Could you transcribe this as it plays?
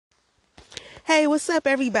Hey, what's up,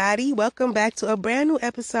 everybody? Welcome back to a brand new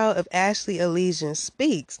episode of Ashley Elysian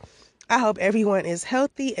Speaks. I hope everyone is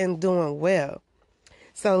healthy and doing well.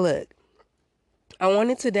 So, look, I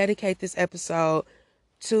wanted to dedicate this episode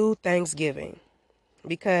to Thanksgiving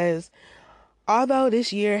because although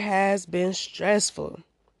this year has been stressful,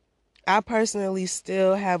 I personally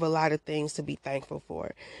still have a lot of things to be thankful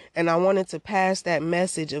for. And I wanted to pass that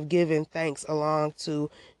message of giving thanks along to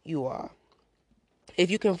you all. If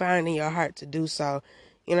you can find in your heart to do so,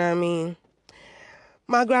 you know what I mean?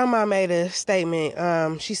 My grandma made a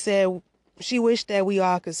statement. She said she wished that we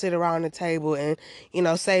all could sit around the table and,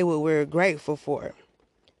 say what we're grateful for.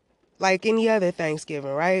 Like any other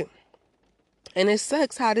Thanksgiving, right? And it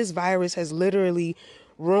sucks how this virus has literally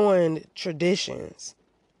ruined traditions.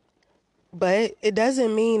 But it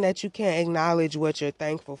doesn't mean that you can't acknowledge what you're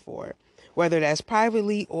thankful for, whether that's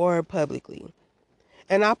privately or publicly.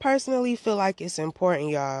 And I personally feel like it's important,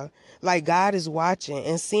 y'all. Like God is watching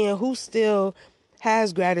and seeing who still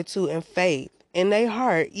has gratitude and faith in their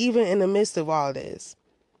heart, even in the midst of all this.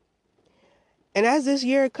 And as this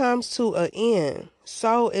year comes to an end,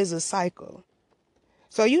 so is a cycle.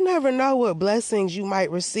 So you never know what blessings you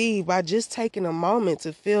might receive by just taking a moment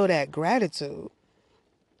to feel that gratitude.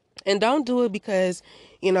 And don't do it because,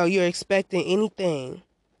 you're expecting anything,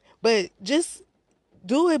 but just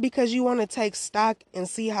do it because you want to take stock and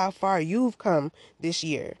see how far you've come this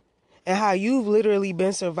year and how you've literally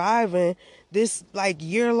been surviving this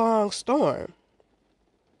year-long storm.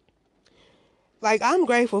 I'm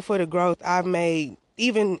grateful for the growth I've made,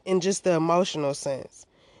 even in just the emotional sense.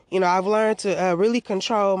 I've learned to really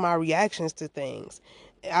control my reactions to things.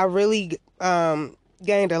 I really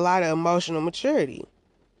gained a lot of emotional maturity.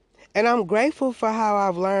 And I'm grateful for how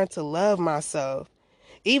I've learned to love myself,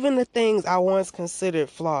 even the things I once considered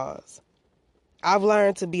flaws. I've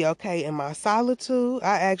learned to be okay in my solitude.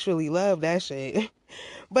 I actually love that shit.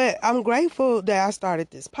 But I'm grateful that I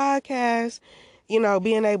started this podcast,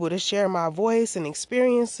 being able to share my voice and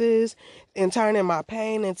experiences and turning my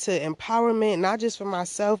pain into empowerment, not just for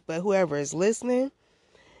myself, but whoever is listening.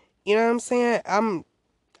 You know what I'm saying?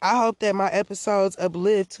 I hope that my episodes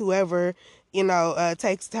uplift whoever,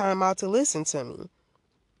 takes time out to listen to me.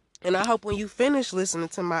 And I hope when you finish listening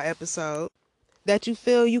to my episode, that you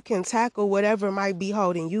feel you can tackle whatever might be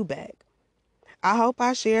holding you back. I hope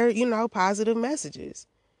I share, positive messages.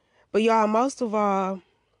 But y'all, most of all,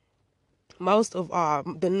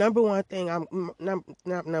 the number one thing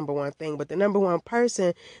not number one thing, but the number one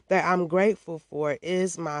person that I'm grateful for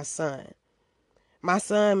is my son. My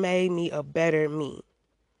son made me a better me.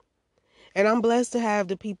 And I'm blessed to have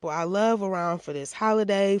the people I love around for this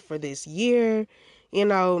holiday, for this year,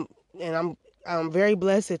 and I'm very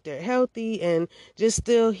blessed that they're healthy and just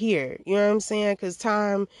still here. You know what I'm saying? Because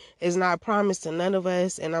time is not promised to none of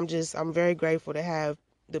us. And I'm very grateful to have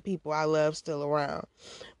the people I love still around.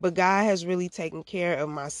 But God has really taken care of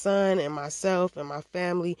my son and myself and my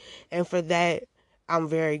family. And for that, I'm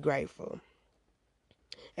very grateful.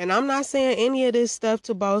 And I'm not saying any of this stuff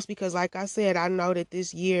to boast because, like I said, I know that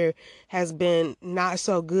this year has been not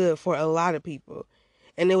so good for a lot of people.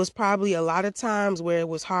 And there was probably a lot of times where it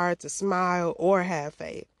was hard to smile or have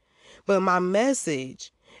faith. But my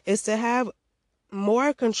message is to have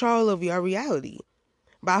more control of your reality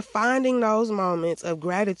by finding those moments of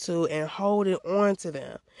gratitude and holding on to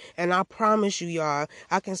them. And I promise you, y'all,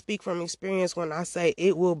 I can speak from experience when I say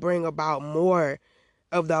it will bring about more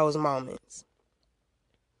of those moments.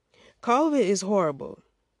 COVID is horrible,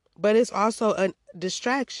 but it's also a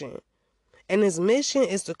distraction. And its mission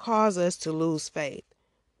is to cause us to lose faith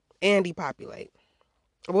and depopulate.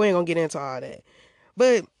 We ain't gonna get into all that.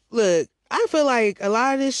 But look, I feel like a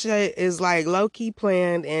lot of this shit is low-key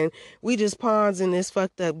planned and we just pawns in this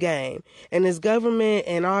fucked up game. And this government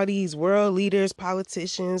and all these world leaders,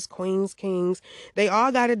 politicians, queens, kings, they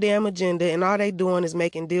all got a damn agenda and all they doing is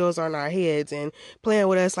making deals on our heads and playing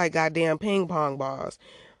with us like goddamn ping pong balls.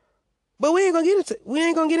 But we ain't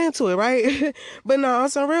gonna get into it, right? But no, on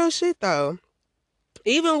some real shit though.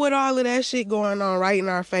 Even with all of that shit going on right in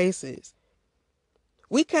our faces,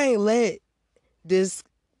 we can't let this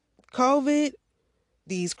COVID,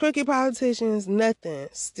 these crooked politicians, nothing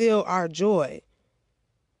steal our joy.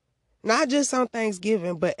 Not just on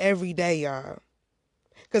Thanksgiving, but every day, y'all.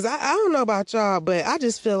 Because I don't know about y'all, but I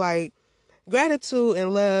just feel like gratitude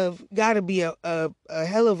and love gotta be a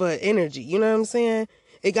hell of a energy. You know what I'm saying?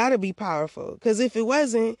 It gotta be powerful. Because if it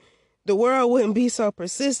wasn't, the world wouldn't be so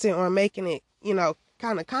persistent on making it,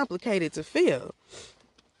 kind of complicated to feel.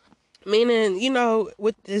 Meaning,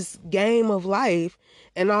 with this game of life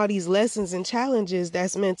and all these lessons and challenges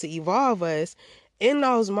that's meant to evolve us, in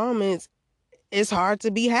those moments, it's hard to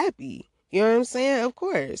be happy. You know what I'm saying? Of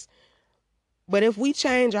course. But if we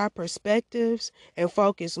change our perspectives and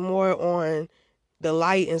focus more on the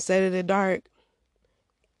light instead of the dark,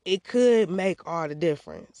 it could make all the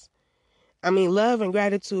difference. I mean, love and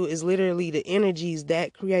gratitude is literally the energies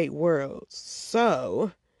that create worlds.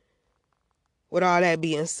 So, with all that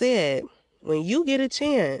being said, when you get a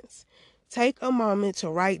chance, take a moment to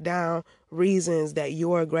write down reasons that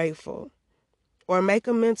you're grateful, or make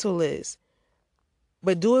a mental list,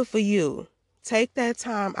 but do it for you. Take that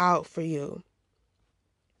time out for you.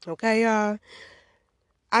 Okay, y'all?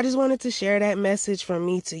 I just wanted to share that message from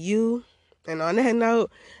me to you. And on that note,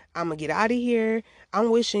 I'm going to get out of here. I'm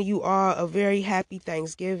wishing you all a very happy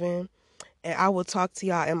Thanksgiving. And I will talk to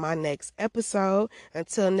y'all in my next episode.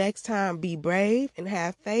 Until next time, be brave and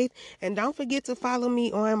have faith. And don't forget to follow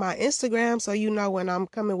me on my Instagram so you know when I'm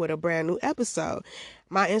coming with a brand new episode.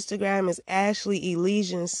 My Instagram is Ashley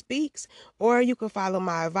Elysian Speaks, or you can follow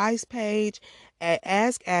my advice page at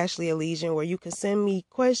Ask Ashley Elysian, where you can send me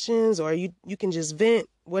questions or you can just vent,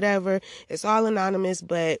 whatever. It's all anonymous,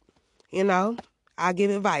 but, I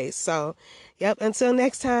give advice. So, yep, until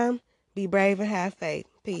next time, be brave and have faith.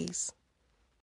 Peace.